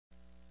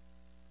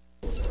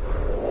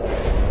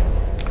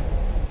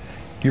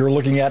You're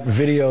looking at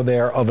video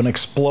there of an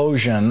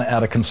explosion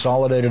at a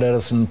Consolidated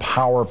Edison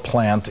power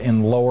plant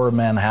in Lower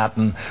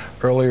Manhattan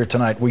earlier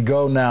tonight. We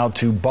go now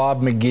to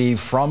Bob McGee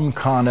from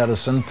Con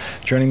Edison,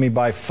 joining me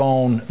by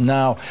phone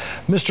now.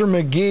 Mr.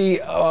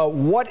 McGee,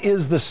 what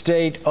is the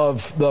state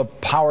of the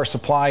power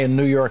supply in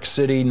New York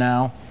City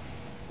now?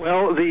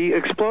 Well, the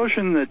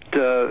explosion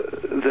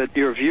that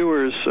your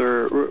viewers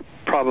are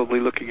probably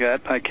looking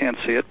at, I can't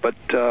see it, but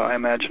I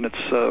imagine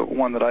it's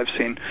one that I've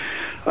seen,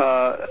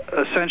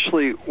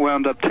 essentially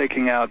wound up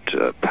taking out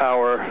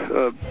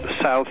power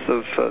south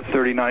of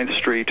 39th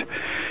Street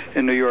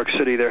in New York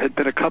City. There had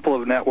been a couple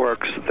of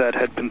networks that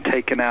had been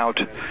taken out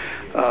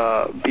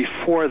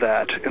before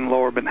that in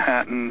Lower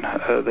Manhattan,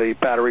 the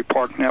Battery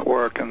Park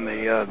network and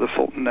the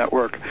Fulton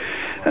network,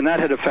 and that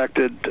had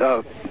affected,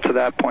 to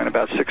that point,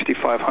 about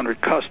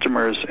 6,500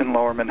 customers in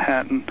Lower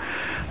Manhattan.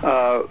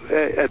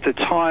 At the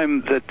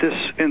time that this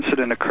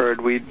incident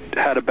occurred, we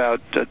had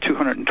about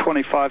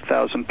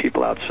 225,000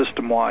 people out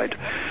system-wide.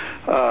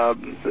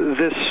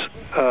 This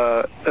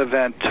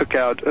event took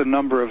out a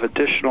number of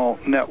additional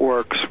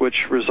networks,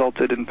 which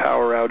resulted in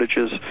power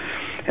outages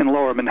in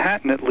Lower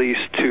Manhattan, at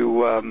least,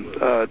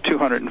 to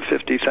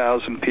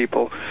 250,000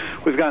 people.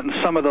 We've gotten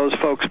some of those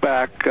folks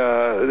back.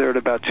 They're at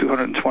about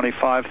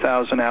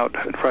 225,000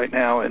 out right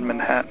now in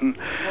Manhattan,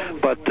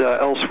 but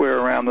elsewhere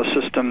around the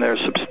system,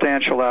 there's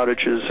substantial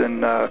outages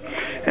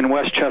in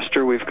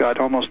Westchester. We've got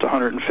almost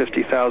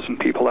 150,000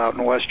 people out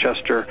in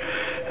Westchester,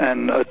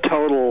 and a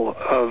total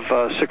of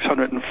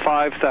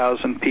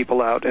 605,000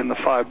 people out in the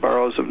 5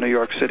 boroughs of New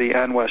York City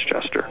and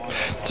Westchester.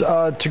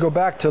 To go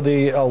back to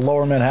the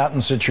Lower Manhattan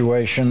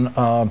situation,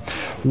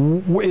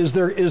 is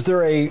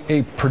there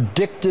a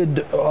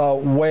predicted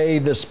way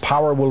this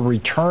power will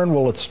return?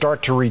 Will it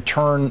start to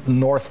return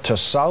north to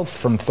south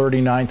from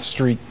 39th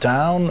Street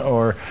down,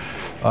 or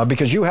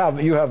because you have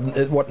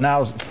what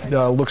now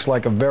looks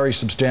like a very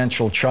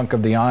substantial chunk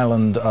of the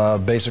island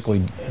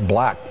basically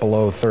black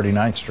below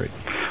 39th Street?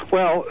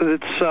 Well,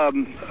 it's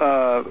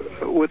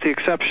with the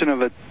exception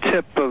of a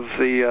tip of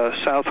the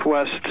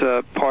southwest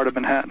part of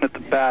Manhattan at the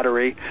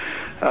Battery.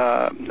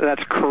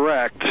 That's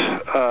correct,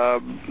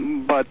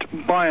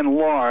 but by and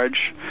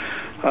large,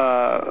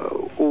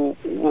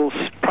 we'll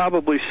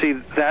probably see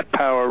that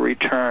power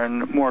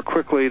return more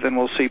quickly than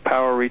we'll see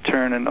power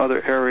return in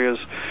other areas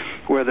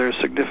where there's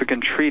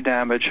significant tree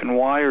damage and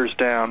wires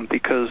down,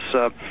 because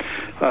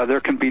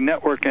there can be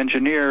network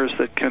engineers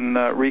that can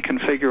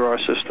reconfigure our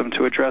system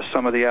to address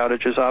some of the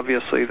outages.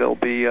 Obviously, there'll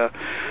be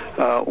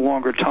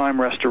longer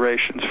time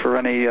restorations for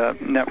any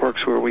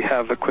networks where we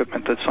have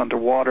equipment that's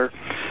underwater.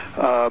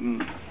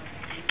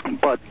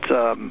 But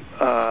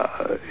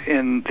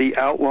in the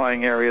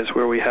outlying areas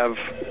where we have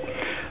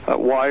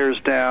wires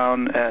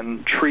down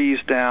and trees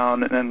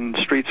down, and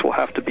streets will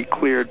have to be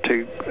cleared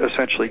to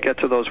essentially get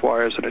to those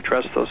wires and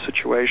address those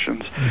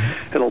situations,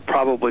 it'll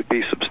probably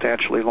be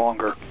substantially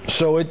longer.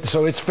 So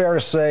it's fair to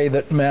say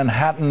that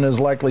Manhattan is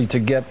likely to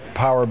get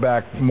power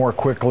back more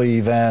quickly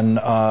than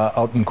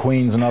out in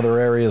Queens and other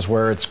areas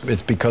where it's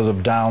because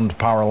of downed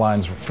power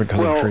lines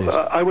because of trees.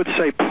 I would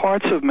say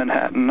parts of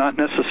Manhattan, not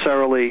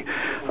necessarily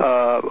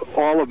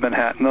all of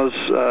Manhattan.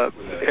 Those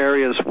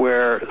areas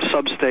where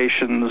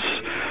substations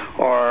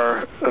are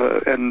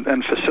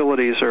and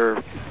facilities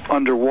are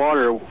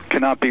underwater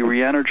cannot be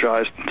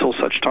re-energized until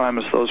such time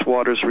as those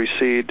waters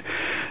recede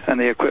and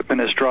the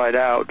equipment is dried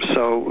out.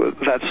 So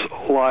that's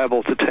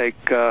liable to take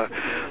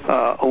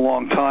a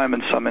long time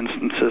in some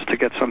instances to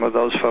get some of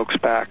those folks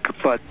back.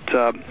 But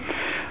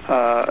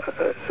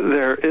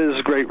there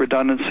is great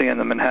redundancy in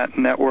the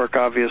Manhattan network,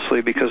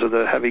 obviously, because of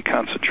the heavy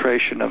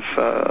concentration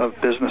of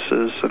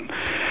businesses,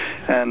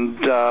 and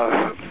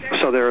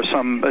so there are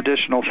some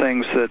additional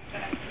things that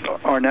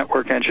our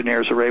network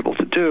engineers are able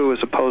to do,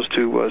 as opposed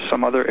to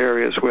some other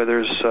areas where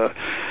there's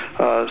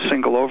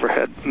single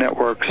overhead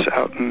networks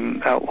out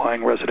in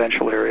outlying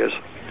residential areas.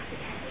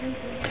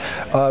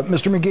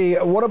 Mr.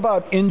 McGee, what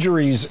about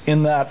injuries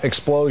in that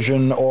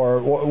explosion, or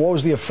what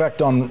was the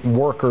effect on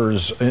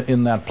workers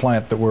in that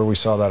plant where we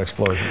saw that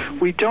explosion?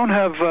 We don't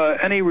have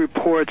any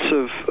reports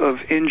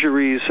of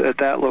injuries at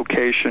that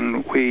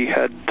location. We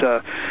had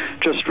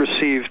just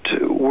received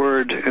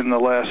word in the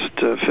last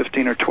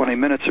 15 or 20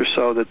 minutes or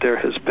so that there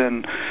has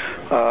been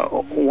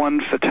one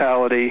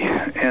fatality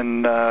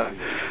in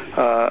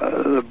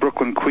the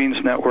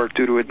Brooklyn-Queens network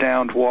due to a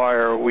downed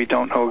wire. We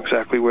don't know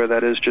exactly where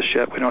that is just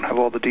yet. We don't have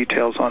all the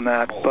details on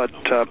that, but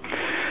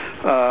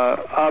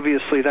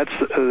obviously that's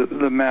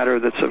the matter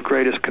that's of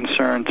greatest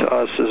concern to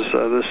us, is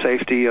the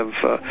safety of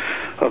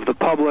the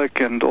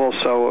public, and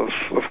also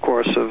of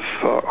course of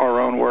our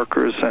own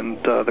workers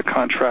and the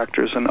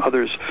contractors and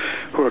others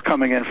who are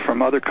coming in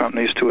from other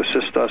companies to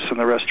assist us in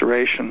the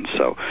restoration.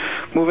 So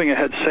moving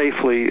ahead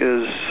safely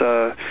is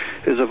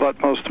of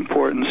utmost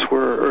importance.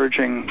 We're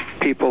urging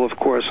people, of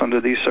course, under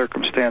these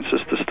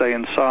circumstances to stay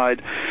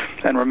inside,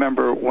 and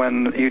remember,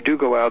 when you do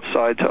go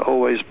outside, to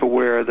always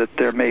beware that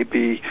there may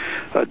be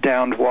damage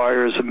downed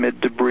wires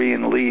amid debris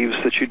and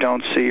leaves that you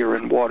don't see or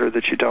in water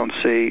that you don't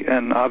see,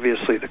 and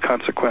obviously the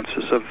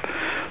consequences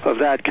of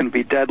that can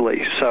be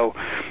deadly. So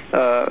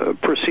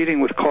proceeding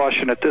with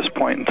caution at this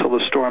point until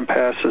the storm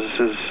passes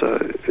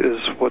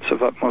is what's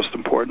of utmost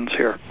importance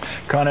here.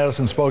 Con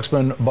Edison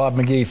spokesman Bob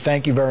McGee,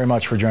 thank you very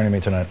much for joining me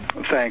tonight.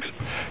 Thanks.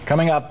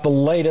 Coming up, the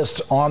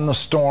latest on the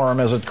storm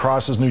as it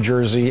crosses New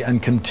Jersey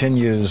and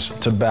continues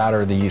to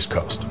batter the East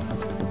Coast.